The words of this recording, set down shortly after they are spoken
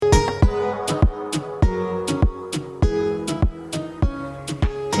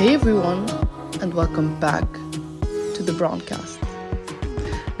Hey everyone, and welcome back to the Broadcast.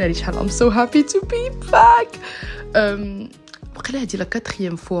 I'm so happy to be back. وقيلا هادي لا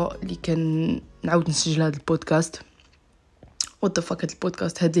 4th fois اللي كان نعاود نسجل هذا البودكاست. What the fuck هذا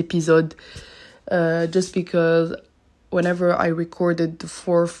البودكاست هذا الابيزود just because whenever I recorded the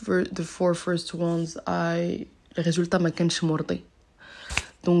four first ones الريزولتا ما كانش مرضي.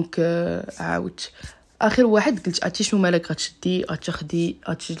 دونك عاودت اخر واحد قلت عرفتي شنو مالك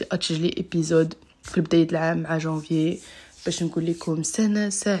غتسجلي ابيزود في بدايه العام مع جانفي باش نقول لكم سنه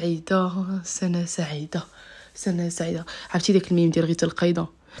سعيده سنه سعيده سنه سعيده. عرفتي داك الميم ديال غيت القايده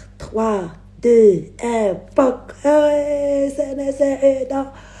 3 2 1 بوك سنه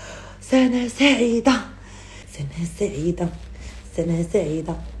سعيده سنه سعيده سنه سعيده سنه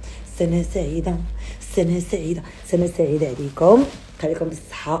سعيده سنه سعيده سنه سعيده سنه سعيده عليكم. خليكم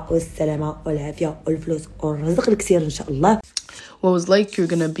بالصحة والسلامة والعافية والفلوس والرزق الكثير إن شاء الله. What was like you're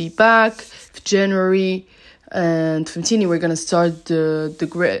gonna be back في January and فهمتيني we're gonna start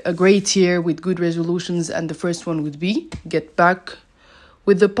a great year with good resolutions and the first one would be get back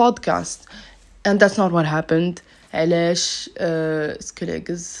with the podcast and that's not what happened. علاش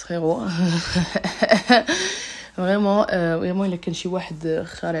سكلاجز خيرو vraiment إلا كان شي واحد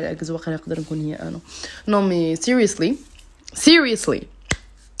خارع العجز واقع يقدر نكون هي أنا. No mais seriously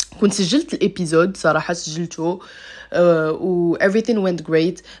كنت سجلت الابيزود صراحه سجلته و everything went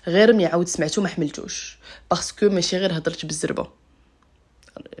great غير ملي عاود سمعته ما حملتوش باسكو ماشي غير هضرت بالزربه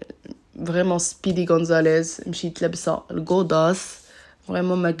فريمون سبيدي غونزاليز مشيت لابسه الغوداس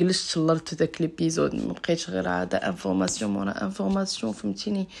فريمون ما جلستش شلرت داك الابيزود ما بقيتش غير عاده انفورماسيون مورا انفورماسيون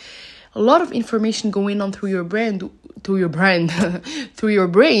فهمتيني a lot of information going on through your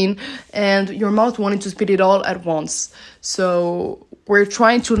brain and your mouth wanting to spit it all at once. So we're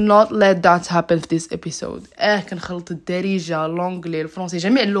trying to not let that happen في this episode. كنخلط الدارجة لونجلي الفرنسي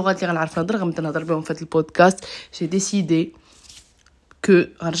جميع اللغات اللي غنعرف نهضر بهم في هذا البودكاست. j'ai décidé que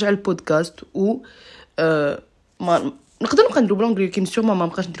غنرجع البودكاست و ما نقدر نبقى نديرو بلونجلي لكن سورما ما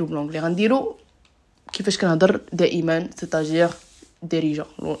نبقاش نديرو بلونجلي غنديرو كيفاش كنهضر دائما ستاجير دارجة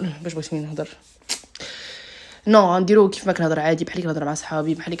باش بغيتني نهضر غنديرو كيف ما كنهضر عادي بحال كنهضر مع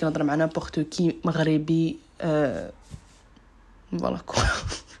صحابي بحال كنهضر مع نابورت كي مغربي فوالا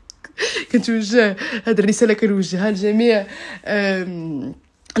كنتوجه هاد الرساله كنوجهها لجميع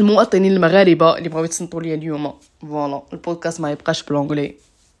المواطنين المغاربه اللي بغاو يتصنتوا ليا اليوم. فوالا البودكاست ما يبقاش بالانجلي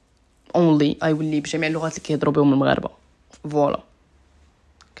اونلي ايولي بجميع اللغات اللي كيهضروا بهم المغاربه. فوالا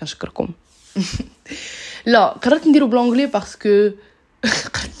كنشكركم. لا قررت نديرو بالانجلي باسكو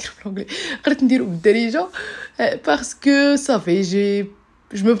قررت نديرو بالدارجه باسكو صافي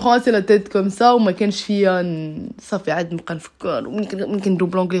je me prends assez la tête comme ça وما كانش فيا صافي عاد نبقى نفكر ممكن نديرو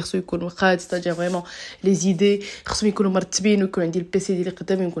بالانجلي خصو يكون واخا ستاجي فريمون لي زيدي خصهم يكونوا مرتبين ويكون عندي البيسي ديالي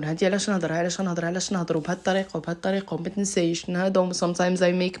قدامي نكون عندي علاش نهضر بهاد الطريقه وما تنسايش هذا. sometimes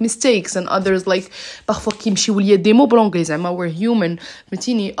I make mistakes and others like parfois كيمشيو ليا ديمو بالانجلي زعما we're human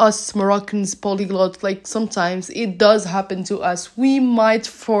فهمتيني us Moroccans polyglots like sometimes it does happen to us we might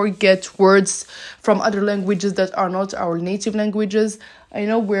forget words from other languages that are not our native languages. I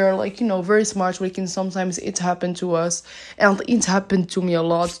know we're very smart we sometimes it happened to us and it happened to me a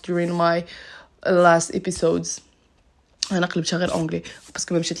lot during my last episodes. انا قلبتها غير انجلي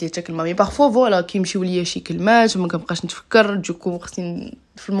باسكو ما مشات لي حتى كلمه مي بارفو فوالا كيمشيو ليا شي كلمات وما كنبقاش نتفكر دوكو خصني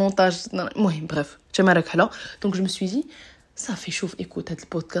في المونتاج المهم بريف تما راكحله. دونك جو مسوي صافي شوف ايكوت هاد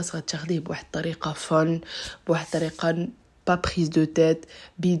البودكاست غتاخديه بواحد الطريقه فن بواحد الطريقه با بريز دو تيت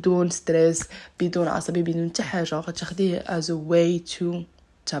بدون ستريس بدون عصبي بدون حتى حاجه غتاخديه as a way to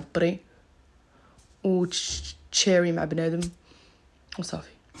تعبري و تشيري مع بنادم وصافي.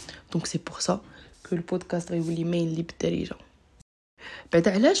 دونك سي بور سا كو البودكاست غيولي مينلي بالدارجه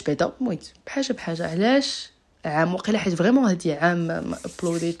بعدا علاش بعدا مويت بحاجه علاش عام وقيله حيت فريمون هادي عام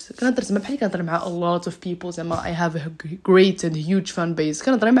ابلوديت كنهضر زعما بحال كنهضر مع a lot of people زعما I have a great and huge fan base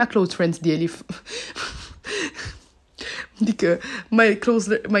كنهضر مع close friends ديالي ديك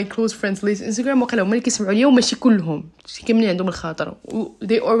my close friends list انستغرام وقيله هما اللي كيسمعوا ليا وماشي كلهم كاملين عندهم الخاطر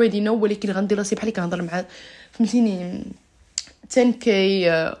they already know ولكن غندير راسي بحال كنهضر مع فهمتيني 10k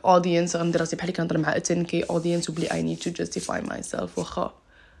audience غندير راسي بحال كنهضر مع 10k audience وبلي I need to justify myself واخا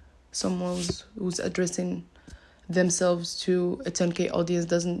someone who's addressing themselves to a 10k audience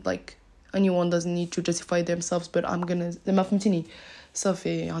anyone doesn't need to justify themselves but I'm gonna ما فهمتيني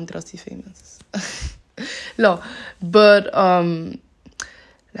صافي غندير راسي famous لا but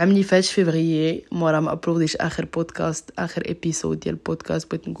العام اللي فات فيفري مورا ما ابلوديش اخر ابيسود ديال البودكاست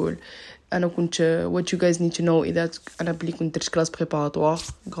بغيت نقول انا كنت what you guys need to know اذا انا بلي كنت درت كلاس بريباراتوار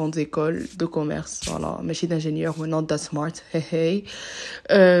غراند ايكول دو كوميرس فوالا ماشي دانجينيور و نوت ذات سمارت هي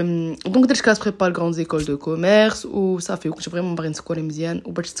دونك درت كلاس بريبار غراند ايكول دو كوميرس و صافي وكنت فريمون باغي نسكوري مزيان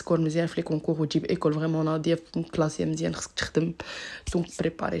وباش تسكور مزيان في لي كونكور وتجيب ايكول فريمون ناضيه في كلاسيه مزيان خصك تخدم دونك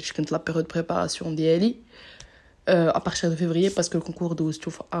بريباريت كنت لا بيريود بريباراسيون ديالي à partir de février parce que le concours دوز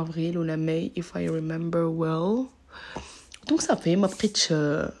في avril ou la mai if I remember well donc ça fait ما بقيتش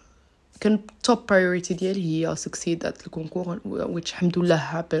كان top priority ديالي هي succeed at the concours which الحمد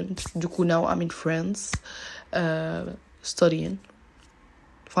لله happened du coup now I'm in France studying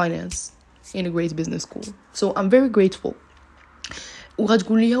finance in a great business school so I'm very grateful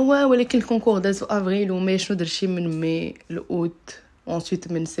وغتقول لي هو ولكن الكونكور داز في افريل وماي شنو درتي من ماي لاوت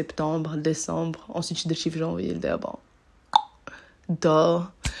ensuite من سبتمبر ديسمبر ensuite درتي في جانفي دابا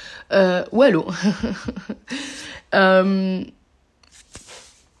والو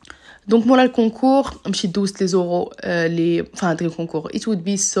donc moi là le concours مشيت دوزت لي زورو لي enfin le concours it would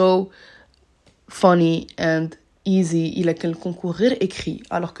be so funny and easy الا كان الكونكور غير اكري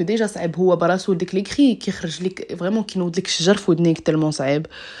alors que déjà صعيب هو براسو ديك ليكري كيخرج لك فريمون كينوض لك الشجر في ودنيك تالمون صعيب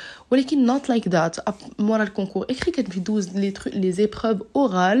ولكن not like that مورا الكونكور اكري كتمشي دوز لي زيبروف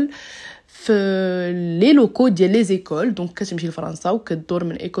اورال في لي لوكو ديال لي زيكول دونك كتمشي لفرنسا وكدور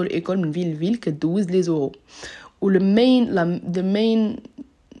من ايكول من فيل لفيل كدوز لي زورو و المين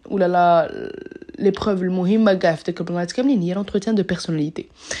ولا لا ليبروف المهمه كاع في ديك البلانات كاملين هي لونتروتيان دو بيرسوناليتي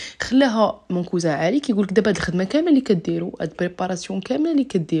خلاها مون كوزان علي كيقول لك دابا هاد الخدمه كامله اللي كديروا هاد بريباراسيون كامله اللي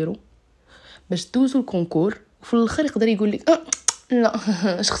كديروا باش دوزوا الكونكور وفي الاخر يقدر يقول لك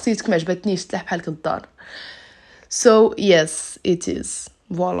لا شخصيتك ما عجبتنيش تلاح بحالك الدار so yes it is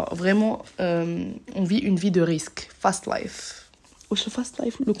voilà vraiment on vit une vie de risque fast life واش fast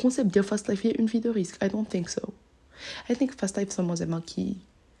life le concept ديال fast life هي une vie de risque I don't think so I think fast life c'est زعما كي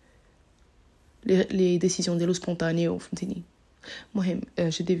les décisions ديالو spontanées فهمتيني المهم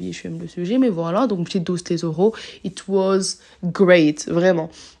j'ai dévié je le sujet mais voilà donc petit 12 les euros it was great vraiment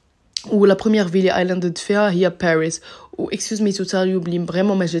ou la première ville island فيها هي باريس و excuse me to tell you بلي vraiment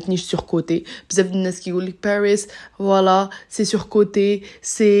ما جاتنيش sur côté بزاف الناس كيقول لك باريس voilà c'est sur côté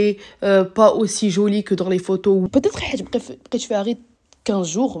c'est pas aussi joli que dans les photos peut-être حيت بقيت فيها غير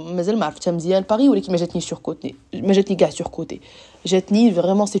 15 jours مازال ما عرفتها مزيان باريس ولكن ما جاتنيش sur côté ما جاتني كاع sur côté جاتني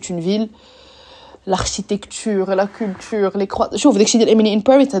vraiment c'est une ville l'architecture la culture les croix شوف داكشي ديال اميني ان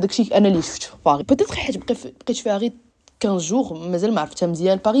باريس هذاكشي انا اللي شفت في باريس peut-être حيت بقيت فيها غير 15 jours مازال ما عرفتها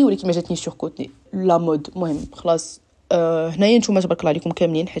مزيان باريس ولكن ما جاتنيش sur côté لا مود المهم خلاص هنايا نتوما تبارك الله عليكم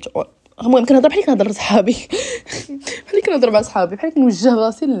كاملين حيت المهم كنهضر بحال كنهضر لصحابي بحال كنهضر مع صحابي بحال كنوجه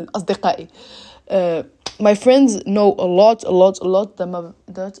راسي لاصدقائي my friends know a lot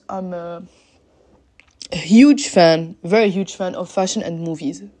that I'm a huge fan very huge fan of fashion and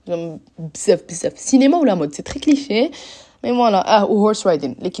movies بزاف cinéma ou la mode c'est très cliché mais voilà ou horse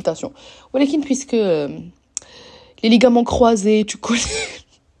riding l'équitation ولكن puisque les ligaments croisés tu connais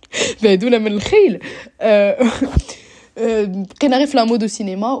بعدونا من الخيل بقينا غير في la mode au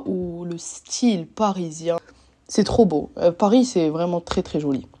cinéma où le style parisien c'est trop beau Paris c'est vraiment très très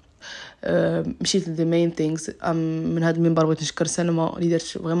joli مشيت ل the main things من هذا المنبر بغيت نشكر سلمى اللي دارت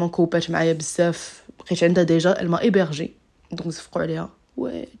فريمون كوبات معايا بزاف بقيت عندها ديجا elle m'a hébergé donc صفقوا عليها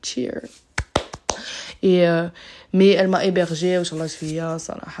ouais cheer et mais elle m'a hébergé وشالله فيا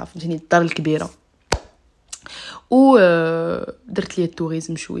صراحه فهمتيني الدار الكبيره و درت لي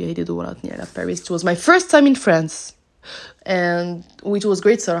التوريزم شويه هي دوراتني على باريس it was my first time in France and it was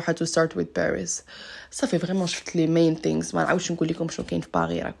great صراحه to start with Paris صافي فريمون شفت لي مين ثينجز ما نعاودش نقول لكم شنو كاين في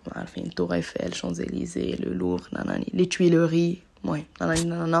باريس راكم عارفين تور ايفل شانزليزي لو لوفر ناناني لي تويلوري المهم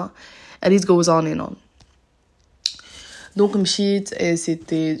نانانا and it goes on and on donc مشيت et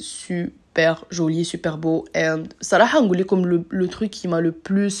c'était super joli super beau and صراحه نقول لكم le truc qui m'a le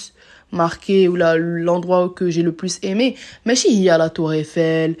plus marqué ou l'endroit que j'ai le plus aimé ماشي هي la tour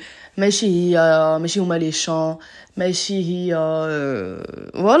Eiffel ماشي هما les champs ماشي هي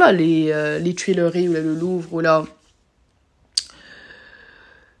voilà les Tuileries ou le Louvre ou là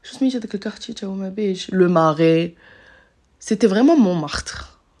شو سميتو داك الكارتي تا هما بيج le Marais c'était vraiment Montmartre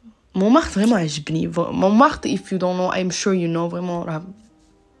vraiment عجبني Montmartre if you don't know I'm sure you know vraiment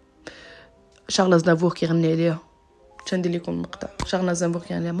Charles Aznavour كيغني عليها تندير لكم المقطع Charles Aznavour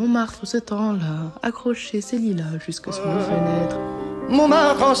كيغني عليها Montmartre ce temps-là accroché ces lilas jusque sous nos fenêtres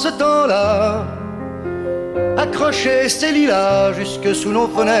Montmartre en ce temps-là accroché ces lilas jusque sous nos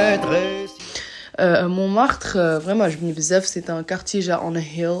fenêtres Montmartre vraiment عجبني بزاف c'est un quartier genre on a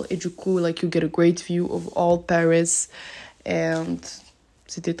hill et du coup like you get a great view of all Paris and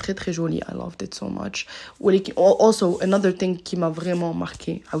C'était très très joli. I loved it so much. ولكن also another thing qui m'a vraiment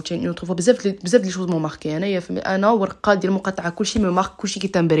marqué. عاوتاني une autre fois بزاف لي choses m'ont marqué. أنا ورقة ديال المقاطعة كلشي me marque كلشي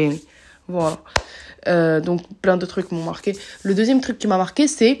كيتمبريني. Voilà. Donc plein de trucs m'ont marqué. Le deuxième truc qui m'a marqué,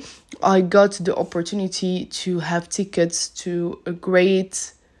 c'est I got the opportunity to have tickets to a great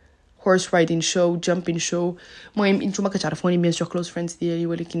horse riding show, jumping show. المهم انتوما كتعرفوني bien sûr close friends ديالي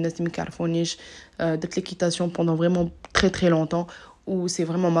ولكن الناس اللي ما كيعرفونيش درت l'équitation pendant vraiment très très longtemps où c'est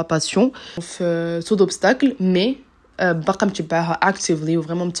vraiment ma passion. في saut d'obstacle mais باقا متبعها actively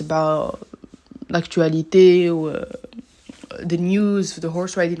وفريمون متبعها l'actualité ou the news, the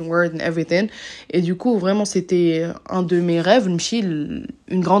horse riding world and everything. Et du coup, vraiment, c'était un de mes rêves,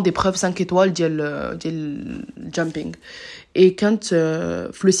 une grande épreuve 5 étoiles ديال jumping. Et quand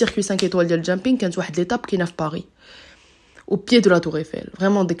le circuit 5 étoiles ديال jumping, كانت واحد l'étape qui est في Paris, au pied de la Tour Eiffel.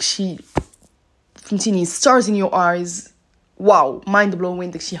 Vraiment, داكشي فهمتيني stars in your eyes. واو, mind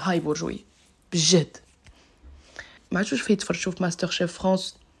blowing, داكشي هاي برجوي بجد. ما عرفتش واش تفرجوا في ماستر شيف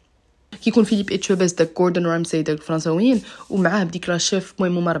فرانس كيكون فيليب اتشوباس داك جوردن رامسي داك الفرنساويين ومعاه بديك لا شيف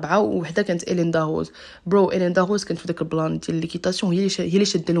المهم هما 4 ووحده كانت إلين داروز. إلين داروز كانت في داك البلان ديال ليكيتاسيون هي اللي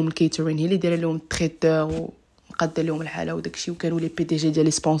شاده لهم الكيترين, هي اللي دايره لهم التريتور وقاده لهم الحاله وداكشي, وكانوا لي بي دي جي ديال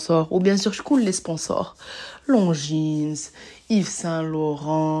لي سبونسور. وبيان سور شكون لي سبونسور؟ لونجينز, يف سان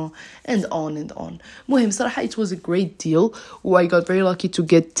لوران and on. المهم صراحه it was a great deal و I got very lucky to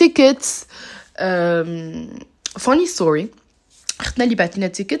get tickets. Funny story, اختنا اللي بعت لنا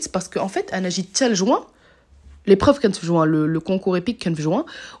تيكيتس باسكو ان فيت انا جيت حتى لجوان, ليبروف كانت في جوان, لو كونكور ايبيك كان في جوان,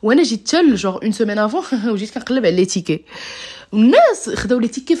 وانا جيت حتى جوغ اون سيمين افون وجيت كنقلب على لي تيكي. الناس خداو لي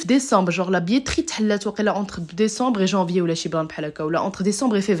تيكي في ديسمبر, جوغ لا بيتري تحلات وقيلا اونتر ديسمبر و جانفي ولا شي بلان بحال هكا, ولا اونتر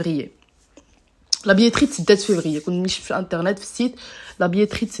ديسمبر و فيفري. لا بيتري تسدات في فيفري, كنت نمشي في الانترنت في السيت لا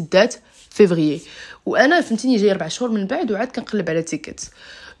بيتري تسدات فيفري, وانا فهمتيني جاي 4 شهور من بعد وعاد كنقلب على تيكيت.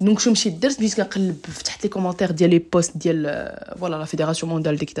 دونك شو مشيت درت, بديت كنقلب فتحت لي كومونتير ديال لي بوست ديال فوالا لا فيدراسيون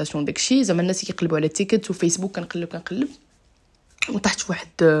مونديال ديكيتاسيون داكشي, زعما الناس كيقلبوا على تيكيت وفيسبوك كنقلب وطحت في واحد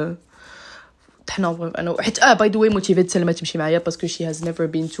طحنا انا حيت باي ذا واي موتيفيت سلمى تمشي معايا باسكو شي هاز نيفر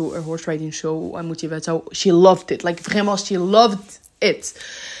بين تو ا هورس رايدين شو و موتيفيتها شي لافد ات لايك فريمون شي لافد ات.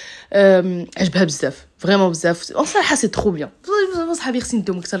 عجبها بزاف فريمون بزاف صراحه سي ترو بيان. صحابي خصني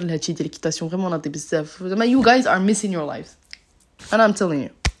ندوم اكثر لهادشي ديال ليكيتاسيون فريمون ناضي بزاف, زعما يو جايز ار ميسين يور لايف انا I'm telling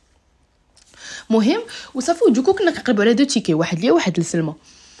you. مهم وصافي دوكو كنا كنقلبوا على 2 تيكي, واحد ليا واحد لسلمى,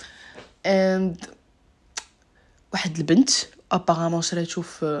 and واحد البنت ابارامون شراتو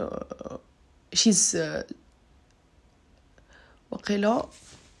في شيز وقيلا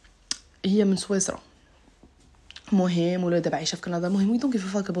هي من سويسرا. مهم ولا دابا عايشه في كندا. مهم we don't give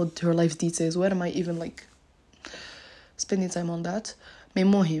a fuck about her life details, where am I even like spending time on that. مي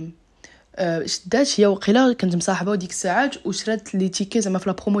مهم شدات هي وقيلا كنت مصاحبه وديك الساعات وشرات لي تيكي زعما في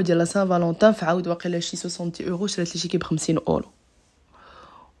لا برومو ديال لا سان فالونتين, فعاود وقيلا شي 60 اورو شرات لي تيكي ب 50 اورو.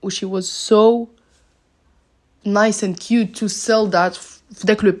 و she was so nice and cute to sell that في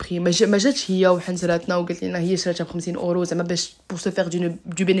داك لو بري. ما جاتش هي وحنسراتنا وقالت لنا هي شراتها ب 50 اورو زعما باش بور سو فير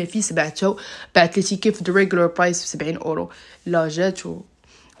دو بينيفيس بعت لي تيكي في ريغولار برايس ب 70 اورو. لا جات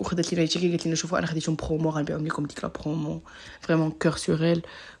وخدت لي تيكي قالت لنا شوفوا انا خديتهم برومو غنبيعهم لكم ديك لا برومو فريمون كور سور elle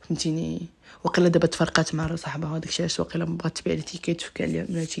فهمتيني. وقيلا دابا تفرقات مع صاحبها داكشي علاش وقيلا بغات تبيع لي تيكي تفك عليها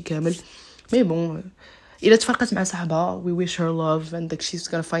هادشي كامل. مي بون الا تفرقات مع صاحبها we wish her love and that she's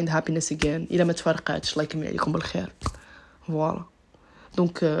gonna find happiness again. الا ما تفرقاتش الله يكمل عليكم بالخير. فوالا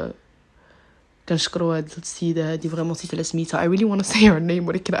دونك كنشكروا هاد السيده هادي فريمون سيت على سميتها I really want to say her name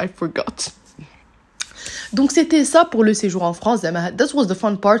ولكن I forgot. Donc c'était ça pour le séjour en France. That was the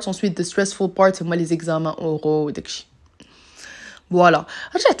fun part. Ensuite the stressful part c'est les examens oraux وداكشي. Voilà.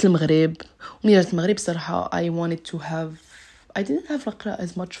 رجعت للمغرب وملي رجعت للمغرب صراحه I didn't have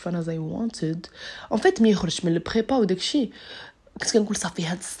as much fun as I wanted. En fait ملي خرجت من البريبا وداكشي كنت كنقول صافي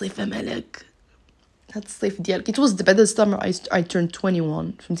هاد الصيف مالك, هاد الصيف ديالك. It was بعد summer I turned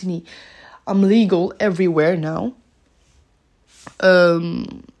 21 فهمتيني. I'm legal everywhere now.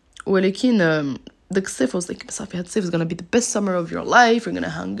 ولكن داك الصيف was like صافي هاد الصيف is gonna be the best summer of your life. You're gonna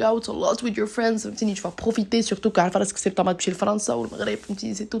hang out a lot with your friends فهمتيني. tu vas profiter surtout كعرف راسك سبتمبر تمشي لفرنسا والمغرب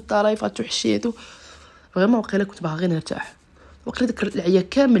فهمتيني سي توت طرايف غتحشيتو فريمون. وقيلا كنت باغي نرتاح. وقيلا داك العيا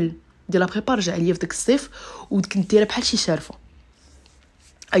كامل ديال لا بريبار رجع ليا في داك الصيف وكنت دايره بحال شي شارفه.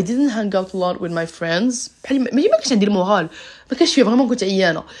 I didn't hang out a lot with my friends. بحال ما كانش عندي المورال, ما كانش فيه فريمون, كنت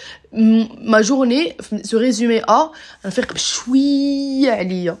عيانه. ما جورني سو ريزومي نفيق بشويه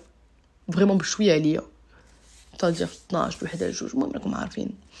عليا فريمون بشويه عليا تاجر 12 بوحده جوج. المهم راكم عارفين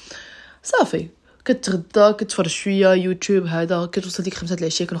صافي كتغدى كتفرج شويه يوتيوب هذا كتوصل ديك 5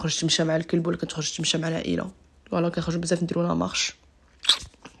 العشيه كنخرج نمشى مع الكلب ولا كنخرج نمشى مع العائله. فوالا كنخرج بزاف نديرو لا مارش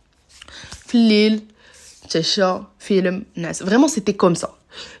في الليل نتعشى فيلم نعس فريمون سيتي كوم سا.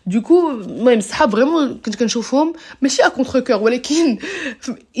 دوكو المهم الصحاب فريمون كنت كنشوفهم ماشي ا كونتر كور ولكن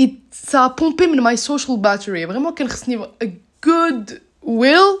سا بومبي من ماي سوشيال باتري فريمون كان خصني good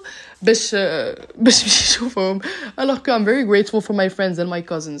will باش نشوفهم. alors que I'm very grateful for my friends and my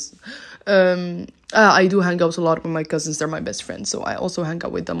cousins. I do hang out a lot with my cousins, they're my best friends, so I also hang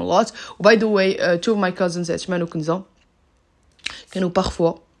out with them a lot. By the way, two of my cousins عثمان وكنزة كانوا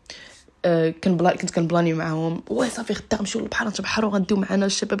parfois كنت كنبلاني معاهم صافي غدا نمشيو للبحر نتبحروا غنديو معنا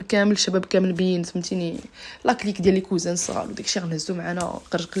الشباب كامل بين فهمتيني لا كليك ديال لي كوزان صغار وداكشي غنهزو معنا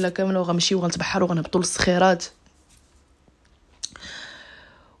قرقله كامله وغنمشيو غنتبحروا غنهبطوا للصخيرات.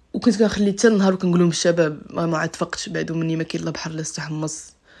 وكنت كنخلي حتى النهار وكنقول لهم الشباب ما عاد فقتش بعدو مني ما كاين لا بحر لا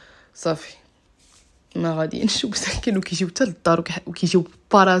استحمص صافي ما غاديينش. كانوا كيجيو حتى للدار وكيجيو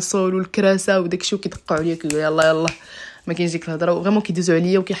باراسول والكراسه وداكشي وكيدقوا عليا كيقولوا يلا ما كاينش ديك الهضره وغيمون كيدوزوا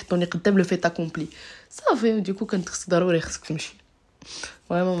عليا وكيحطوني قدام لو فيتا كومبلي صافي. وديكو كنت ضروري خصك تمشي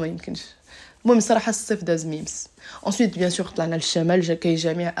فريمون ما يمكنش. المهم الصراحه الصيف داز ميمس. انسويت بيان سور طلعنا للشمال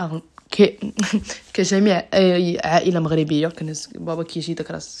كجميع عائله مغربيه. كان بابا كيجي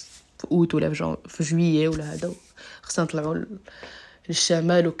داك راس في اوت ولا في جويي ولا هذا خصنا نطلعوا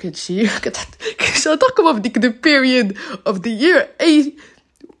للشمال وكلشي كتعطيكم في ديك the period of the year اي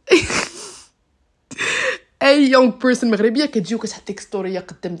young person مغربيه كتجي وكتحط ديك ستوريه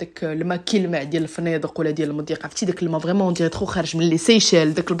قدام داك الماء كيلمع ديال الفنادق ولا ديال المضيق عرفتي داك الماء فريمون ديال ترو خارج من لي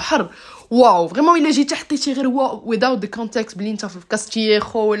سيشيل داك البحر واو فريمون الا جيتي حطيتي غير هو without the context بلي انت في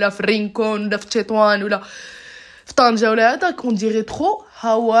كاستييخو ولا في الرينكون ولا في تشيطوان ولا في طنجه ولا هذا كون ديري ترو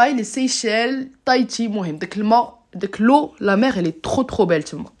هاواي لي سيشيل تايتي. مهم داك الماء داك لو لا مير اللي ترو بيل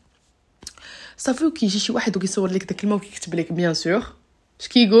تما صافي. كيجي شي واحد وكيصور لك داك الماء وكيكتب لك بيان سور اش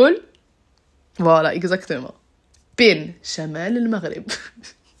كيقول فوالا اكزاكتومون بين شمال المغرب.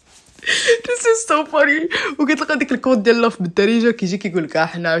 This is so funny. وكتلقى ديك الكود ديال لاف بالدارجه كيجي كيقول لك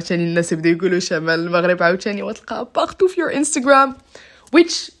حنا عاوتاني الناس بداو يقولوا شمال المغرب عاوتاني وتلقى بارتو في your Instagram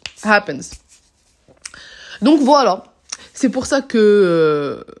which happens. Donc voilà, c'est pour ça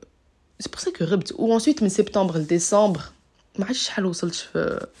que غبت. و ensuite من سبتمبر لديسمبر ما عرفتش شحال وصلت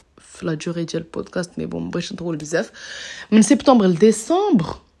في لا جوري ديال البودكاست مي بون باش نطول بزاف. من سبتمبر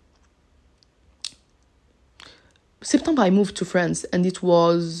لديسمبر I moved to France and it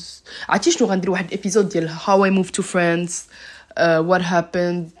was عرفتي شنو غندير واحد الابيزود ديال how I moved to France what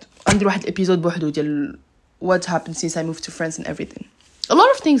happened. غندير واحد الابيزود بوحدو ديال what happened since I moved to France and everything. A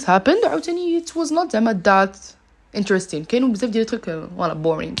lot of things happened عاوتاني it was not that interesting. كاينوا بزاف ديال الترك voilà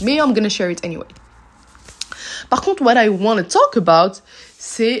boring mais I'm gonna share it anyway. Par contre what I want to talk about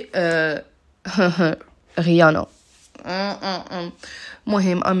c'est Rihanna.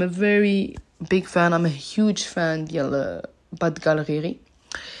 مهم I'm a very big fan, I'm a huge fan ديال باد غالغيري.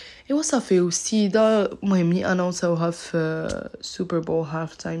 ايوا صافي والسيدة المهم لي انونساوها في سوبر بول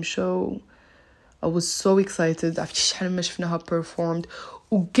هاف تايم شو I was so excited. عرفتي شحال ما شفناها performed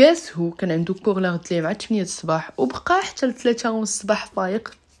و guess who كان عنده كور لا غدلي مع 8 الصباح وبقى حتى ل 3 الصباح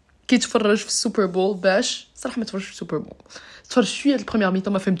فايق كيتفرج في السوبر بول. باش صراحه ما تفرجش في السوبر بول تفرج شويه البريمير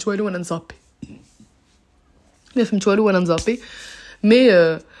ميطا ما فهمت والو وانا نزابي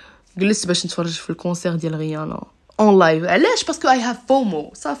مي جلست باش نتفرج في الكونسير ديال ريانا اون لايف. علاش؟ باسكو I have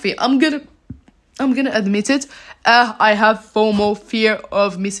FOMO صافي I'm gonna admit it. I have FOMO, fear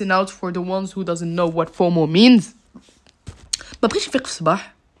of missing out for the ones who doesn't know what FOMO means. ما بغيتش نفيق في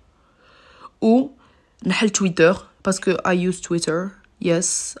الصباح و نحل تويتر باسكو I use Twitter.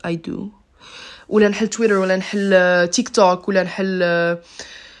 Yes I do. ولا نحل تويتر ولا نحل تيك توك ولا نحل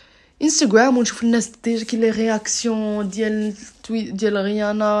انستغرام ونشوف الناس ديجا كي لي رياكسيون ديال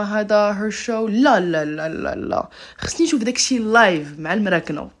ريانا هذا هير شو. لا خصني نشوف داكشي لايف مع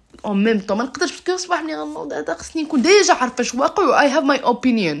المراكنه اون ميم طون. ما نقدرش باسكو الصباح ملي غنوض هذا خصني نكون ديجا عارفه اش واقع. I have my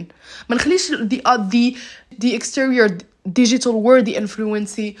opinion. ما نخليش the exterior digital world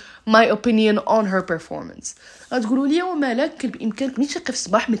influence my opinion on her performance. غتقولوا لي ومالك كان بامكانك ملي تفيقي في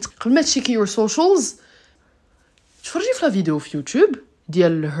الصباح قبل ما تشيكي your socials تفرجي في لا فيديو في يوتيوب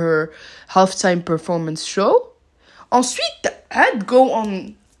ديال her halftime performance show. ensuite عاد go on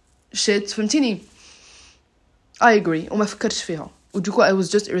shit فهمتيني. I agree وما فكرتش فيها ودوكو I was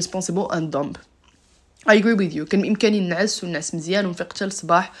just irresponsible and dumb. I agree with you. كان بإمكاني نعس مزيان ونفيق حتى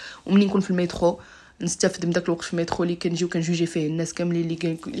الصباح ومني نكون في الميترو نستفد من داك الوقت في الميترو اللي كنجيو كنجوجي فيه الناس كاملين اللي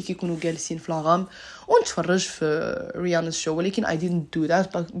كيكونوا جالسين في لاغام ونتفرج في ريانا شو. ولكن I didn't do that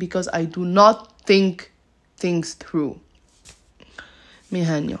because I do not think things through.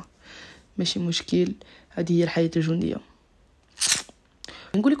 مهانية ماشي مشكل هذه هي الحياة الجندية.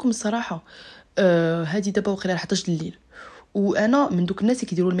 نقول لكم الصراحة هذه دابا وقيله 11 الليل وانا من دوك الناس اللي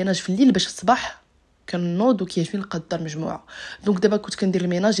كيديروا الميناج في الليل باش الصباح كنوض وكيعجبني نلقى الدار مجموعه. دونك دابا كنت كندير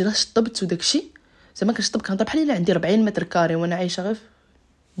الميناج الا شطبت وداكشي زعما كنشطب كنهضر بحال الا عندي 40 متر كاري وانا عايشه غير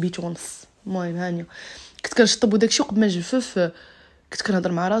بيت ونص. المهم هانيه كنت كنشطب وداكشي وقبل ما نجفف كنت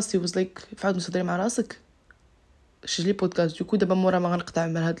كنهضر مع راسي واز لايك فعاد تهضري مع راسك شي لي بودكاست. دوكو دابا مورا ما غنقطع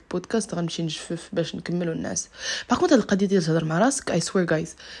من هذا البودكاست غنمشي نجفف باش نكملوا الناس. باغ هاد القضيه ديال تهضر مع راسك اي سوير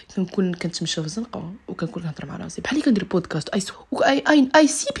جايز كنكون كنتمشى في الزنقه وكنكون كنهضر مع راسي بحال اللي كندير بودكاست اي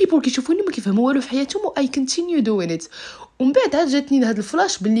سي بيبل كيشوفوني ما كيفهموا والو في حياتهم و اي كونتينيو دوين ات. ومن بعد عاد جاتني هذا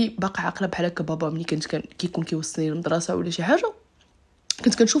الفلاش باللي باقا عاقله بحال هكا بابا ملي كنت كيكون كيوصلني للمدرسه ولا شي حاجه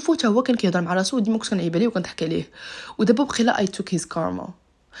كنت كنشوفو حتى هو كان كيهضر مع راسو وديما كنت كنعيب عليه وكنضحك عليه. ودابا بقيلا اي توك هيز كارما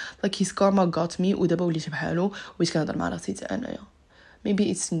like his karma got me ودابا وليت بحالو وبقيت كنهضر مع راسي حتى انايا maybe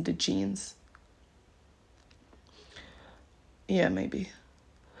it's in the genes. Yeah, maybe.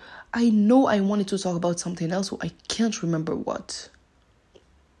 I know I wanted to talk about something else so I can't remember what.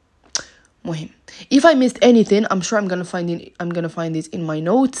 مهم. If I missed anything I'm sure I'm gonna find it in my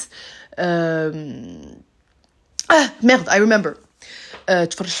notes. Merde, I remember.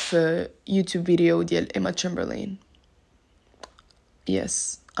 تفرج في يوتيوب فيديو ديال Emma Chamberlain.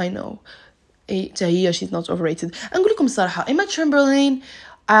 Yes, I know. هي she's not overrated. نقول لكم الصراحة Emma Chamberlain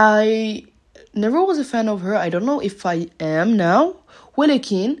I never was a fan of her. I don't know if I am now.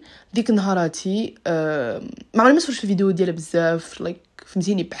 ولكن ديك نهاراتي ما عمري ما تفرجت في الفيديو ديالها بزاف like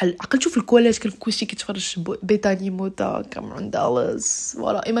فهمتيني بحال عقلت شوف الكولاج كان كلشي كيتفرج بيتاني موتا كاميرون دالاس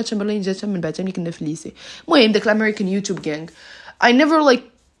فوالا. Emma Chamberlain جاتها من بعد ملي كنا في الليسي. المهم داك الامريكان يوتيوب جانج I never like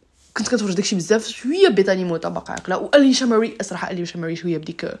كنت كنتفرج داكشي بزاف شويه بيتاني موتا باقا عاقله واليشا ماري الصراحه اليشا ماري شويه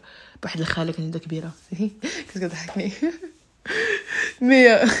بديك بواحد الخاله كانت كبيره كنت كتضحكني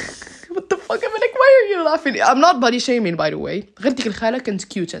مي what the fuck I'm like why are you laughing I'm not body shaming by the way غير ديك الخاله كانت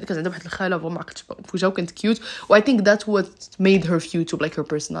كيوت كانت عندها واحد الخاله ما عقلتش في وجهها وكانت كيوت و I think that's what made her YouTube like her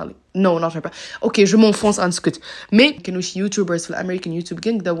personality no not her okay je m'enfonce en سكت مي كانوا شي يوتيوبرز في الامريكان يوتيوب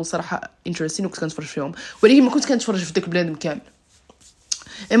جانج داو صراحه interesting وكنت كنتفرج فيهم ولكن ما كنت كنتفرج في داك البلان كامل.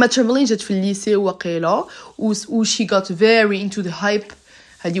 Emma Chamberlain جات في الليسي وقيله و she got very into the hype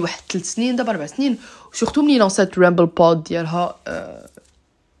هذه واحد 3 سنين دابا 4 سنين وسورتو ملي لانسات رامبل بود ديالها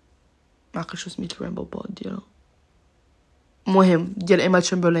ما عقلتش سميت رامبل بود ديالها المهم ديال Emma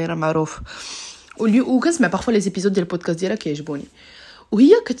Chamberlain راه معروف وكنسمع بارفو لي زيبيزود ديال البودكاست ديالها كيعجبوني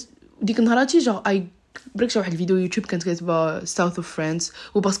وهي ديك النهاراتي جا اي بريك واحد الفيديو يوتيوب كانت كاتبه South of France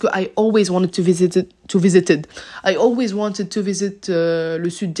وباسكو I always wanted I always wanted to visit le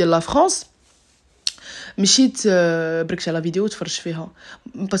sud ديال لا فرانس مشيت بريك على فيديو تفرج فيها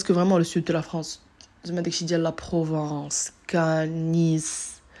باسكو فريمون لو سود دو لا فرانس زعما داكشي ديال لا بروفانس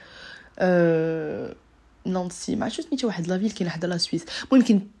كانيس نانسي ما عرفتش سميتو واحد لا فيل كاين حدا لا سويس المهم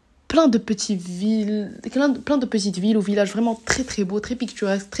كاين plein de petites villes ou villages vraiment très très beaux très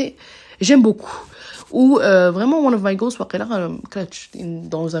picturesques très j'aime beaucoup ou vraiment one of my goals وقيلا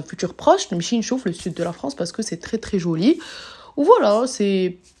dans un futur proche نمشي نشوف le sud de la France parce que c'est très très joli ou voilà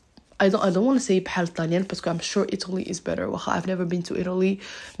c'est I don't want to say بحال Italian parce que I'm sure Italy is better waha I've never been to Italy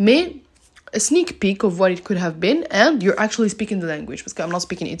mais a sneak peek of what it could have been and you're actually speaking the language because I'm not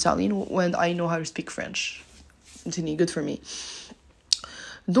speaking Italian when I know how to speak French it's good for me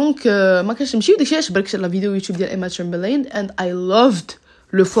donc ما كانش نمشي وداكشي علاش بركت لا فيديو يوتيوب ديال Emma Chamberlain and I loved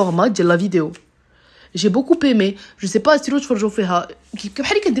le format ديال لا فيديو j'ai beaucoup aimé je sais pas si تفرجوا فيها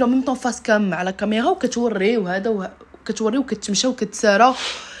بحال اللي كديروا ميم طون فاس كام على كاميرا وكتوري وهذا وكتوري وكتمشى وكتسارى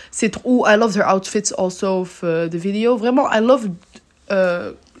c'est trop I loved her outfits also for the video vraiment I loved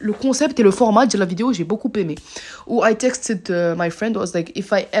le concept et le format de la vidéo j'ai beaucoup aimé ou I texted my friend was like if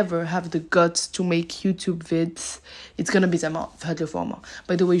I ever have the guts to make YouTube vids it's gonna be زعما في هذا الفورما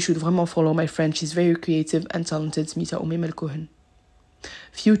by the way you should vraiment follow my friend she's very creative and talented سميتها أميمة الكوهن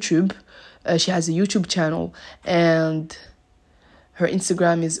في YouTube she has a YouTube channel and her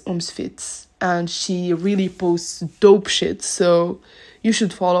Instagram is umsfits and she really posts dope shit so you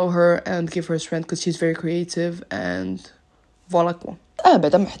should follow her and give her a strength because she's very creative and voilà quoi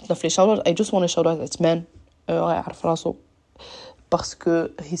بعدا ما حطنا في shout out I just want to shout out that man يعرف راسو parce que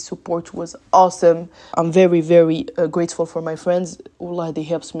his support was awesome I'm very very grateful for my friends والله they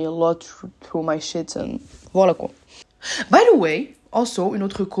helps me a lot through my shit and voilà quoi by the way also une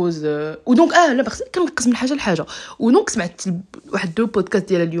autre cause و دونك لا بس كنقسم من حاجه لحاجه و دونك سمعت واحد دو بودكاست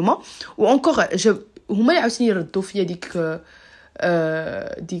ديال اليوم و انكور هما اللي عاوتاني يردوا فيا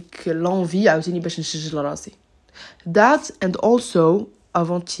ديك لونفي عاوتاني باش نسجل راسي that and also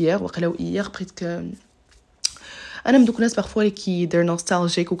avant-hier وقلاو hier بريتك انا من دوك الناس بارفوا اللي كي they're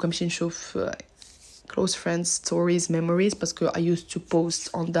nostalgic وكنمشي نشوف close friends stories memories parce que I used to post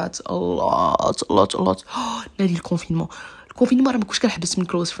on that a lot نادي الكونفينمون الكونفينمون راه ما كنتش كنحبس من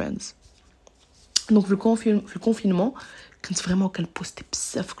close friends. دونك في الكونفينمون كنت فريمون كنبوستي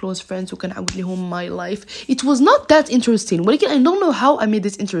بزاف close friends وكنعاود ليهم my life. It was not that interesting, ولكن I don't know how I made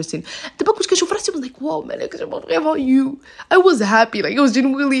it interesting. دابا كنت كنشوف راسي was like wow مالك j'aime vraiment you. I was happy, like I was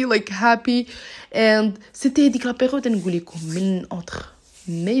genuinely like happy. And c'était هذيك لا بيريود نقول لكم من entre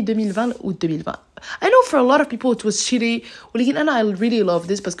May 2020 ou 2020. I know for a lot of people it was shitty, ولكن أنا I really love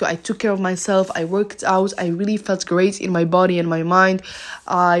this because I took care of myself, I worked out, I really felt great in my body and my mind.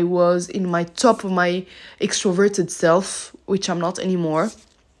 I was in my top of my extroverted self, which I'm not anymore.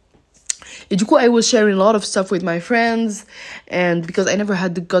 Et du coup, I was sharing a lot of stuff with my friends, and because I never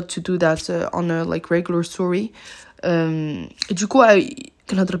had the gut to do that on a like regular story. Et du coup,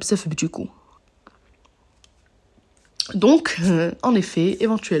 كنهضر بزاف بديكو. Donc, en effet,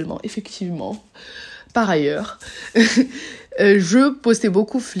 éventuellement, effectivement, par ailleurs, je postais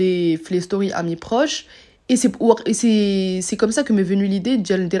beaucoup les stories à mes proches, et c'est comme ça que m'est venue l'idée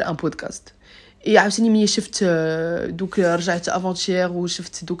de faire un podcast. Et عاوتاني ملي شفت دوك رجعت avant-hier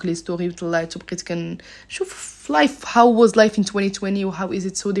وشفت دوك les stories وطلعت وبقيت كنشوف life, how was life in 2020 و how is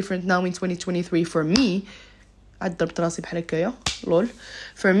it so different now in 2023 for me. عاد ضربت راسي بحال هكايا lol.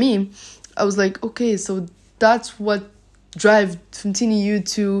 For me, I was like okay, so that's what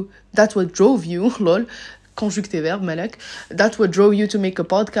that's what drove you lol, conjugué verbe malak, that's what drove you to make a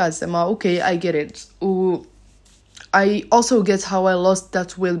podcast. Okay, I get it. I also get how I lost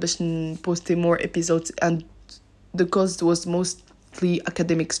that will باش post more episodes, and the cause was mostly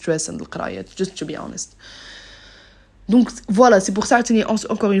academic stress and القراية, just to be honest. Donc voilà, c'est pour ça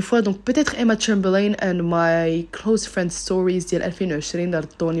encore une fois, donc peut-être Emma Chamberlain and my close friend stories ديال 2020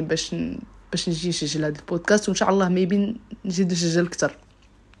 ردوني باش نجي نسجل هذا البودكاست, وان شاء الله maybe نزيد نسجل اكثر.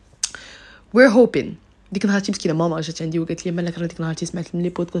 We're hoping. ديك نهارتي مسكينه ماما جات عندي وقالت لي مالك راه ديك نهارتي سمعت من لي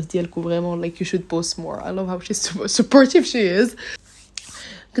بودكاست ديالك فريمون like you should post more. I love how she's supportive she is.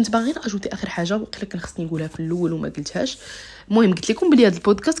 كنت باغي اجوتي اخر حاجه وقيلا كان خصني نقولها في الاول وما قلتهاش. المهم قلت لكم بلي هذا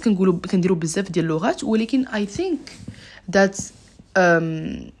البودكاست كنديروا بزاف ديال اللغات, ولكن I think that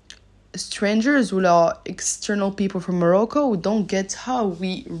strangers or external people from Morocco don't get how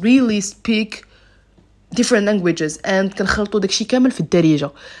we really speak different languages, and كنخلطوا داكشي كامل في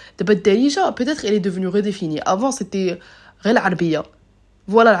الدارجه. دابا الدارجه peut-être elle est devenue redéfinie. Avant c'était غير العربيه,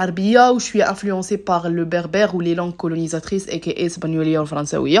 voilà العربيه وشويه influencée par le berbère ou les langues colonisatrices aka الاسبانيوليه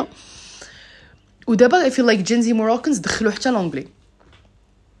والفرنساويه. ودابا I feel like Gen Z Moroccans دخلوا حتى الانجلي,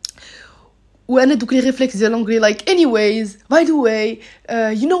 وانا دوك لي ريفلكس ديال الانجلي like anyways by the way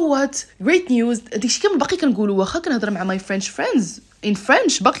you know what great news داكشي كامل باقي كنقولوا. واخا كنهضر مع my French friends in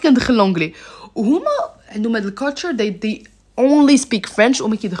French باقي كندخل الانجلي, وهما عندهم هاد الكالتشر they only speak French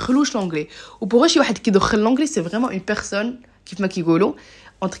وما كيدخلوش الانجلي. وبوغ شي واحد كيدخل الانجلي سي فريمون اون بيرسون كيف ما كيقولوا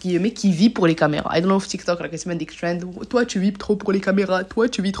entre guillemets qui vit pour les caméras. I don't know if TikTok راه كتسمى ديك trend toi tu vis trop pour les caméras, toi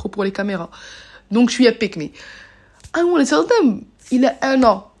tu vis trop pour les caméras. Donc je suis à pick me. I want to tell them il a un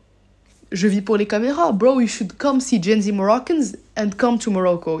an je vis pour les caméras. Bro, you should come see Gen Z Moroccans and come to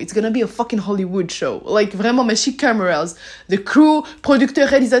Morocco. It's gonna be a fucking Hollywood show. Like, vraiment, ماشي cameras. The crew, producteur,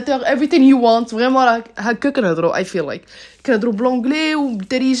 réalisateur, everything you want. Vraiment, هكا كنهضروا, I feel like. كنهضروا بالانجلي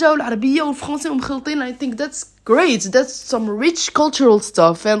وبالدارجة والعربية والفرنسي ومخلطين. I think that's great. That's some rich cultural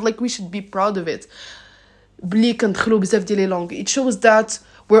stuff. And like, we should be proud of it. بلي كندخلوا بزاف ديال لي لونغ. It shows that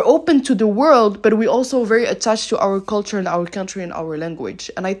we're open to the world, but we're also very attached to our culture and our country and our language.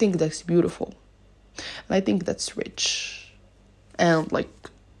 And I think that's beautiful. And I think that's rich. And like,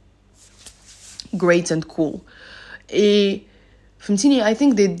 great and cool. Et, فهمتيني, I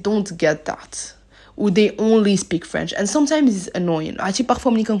think they don't get that. Or they only speak French. And sometimes it's annoying. عرفتي parfois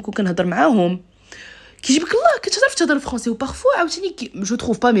ملي كنكون كنهضر معاهم كيجيبك الله كتعرف تهضر الفرنسي, وبارفوا عاوتاني جو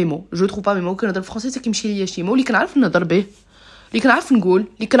تروف با ميمو كنهضر الفرنسي كيمشي ليا شي مو اللي كنعرف نهضر به, اللي كنعرف نقول,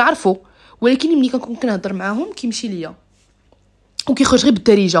 اللي كنعرفو, ولكن ملي كنكون كنهضر معاهم كيمشي ليا وكيخرج غير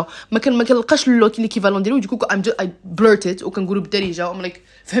بالدارجه. ما كنلقاش ليكيفالون ديالو. ديكو I blurt it وكنقولو بالدارجه. I'm like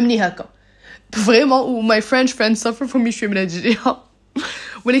فهمني هكا فريمون. my French friends suffer from me شويه من هاد الجهه,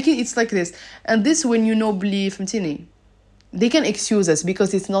 ولكن it's like this. And this when you know بلي فهمتيني they can excuse us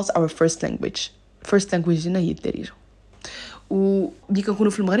because it's not our first language. first language ديالنا هي الدارجه. وملي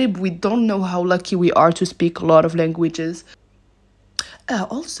كنكونوا في المغرب we don't know how lucky we are to speak a lot of languages.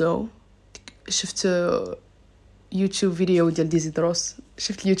 Also شفت يوتيوب فيديو ديال ديزيدروس.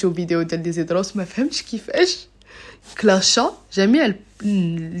 ما فهمتش كيفاش كلاشا جميع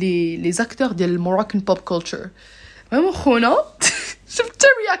لي زاكتور ديال الموروكان بوب كولتشر. فريمون خونا شفت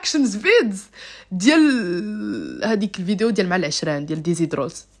رياكشنز فيدز ديال هذيك الفيديو ديال مع العشران ديال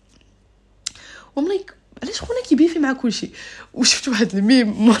ديزيدروس. I'm like علاش خونا كيبيفي مع كلشي. وشفت واحد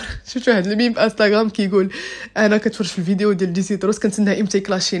الميم انستغرام كيقول انا كتفرج في الفيديو ديال ديسيدروس كنتسنى امتى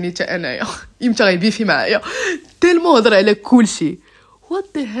يكلاشيني حتى انايا امتى غيبيفي معايا تيلمو هضر على كلشي. وات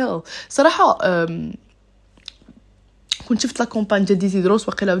ذا هيل صراحه. كنت شفت لا كومباني ديال ديزيدروس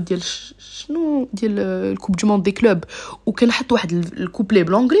واقيلا ديال شنو ديال الكوب دو موند دي كلوب وكان حط واحد الكوبلي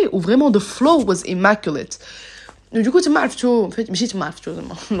بلونغلي وفريمون ذا فلو واز ايماكوليت. ودوكو تما عرفتو ماشي تما عرفتو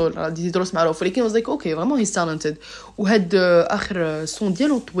زعما ديزيدروس معروف ولكن واز لايك اوكي فريمون هي تالنتد. وهاد اخر سون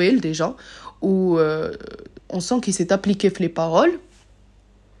ديالو طويل ديجا و اون سون كي سي ابليكي في لي بارول.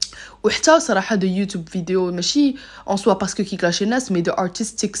 وحتى صراحه دو يوتيوب فيديو ماشي اون سوا باسكو كي كلاشي الناس مي دو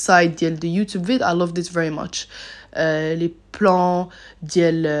ارتستيك سايد ديال دو يوتيوب فيد اي لوف ذيس فيري ماتش. لي بلان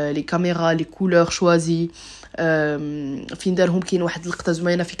ديال لي كاميرا لي كولور شوازي فين دارهم كاين واحد اللقطه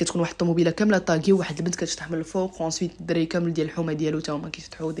زوينه فين كتكون واحد الطوموبيله كامله طاغي وواحد البنت كتفتح من الفوق وانسويت الدراري كامل ديال الحومه ديالو تا هما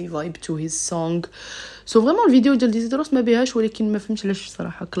كيفتحوا دي فايب تو هيز سونغ. سو فريمون الفيديو ديال ديزيدروس ما بيهاش ولكن ما فهمتش علاش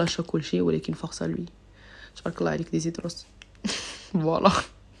صراحه كلاشا كلشي ولكن فورسا لوي تبارك الله عليك ديزيدروس. فوالا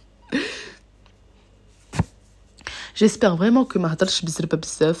جيسبر فريمون كو ما هضرتش بالزربه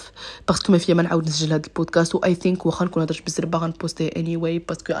بزاف باسكو ما فيا ما نعاود نسجل هذا البودكاست و اي ثينك واخا نكون هضرت بالزربه غنبوستيه anyway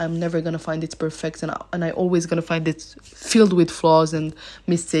باسكو I'm never gonna find it perfect and I always gonna find it filled with flaws and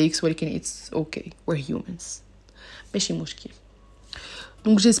mistakes ولكن it's okay we're humans ماشي مشكل.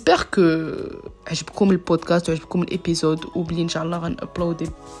 دونك جيسبر كو عجبكم البودكاست وعجبكم الابيزود وبلي ان شاء الله غنابلود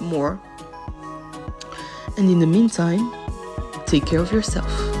more and in the meantime take care of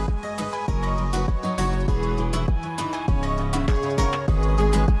yourself.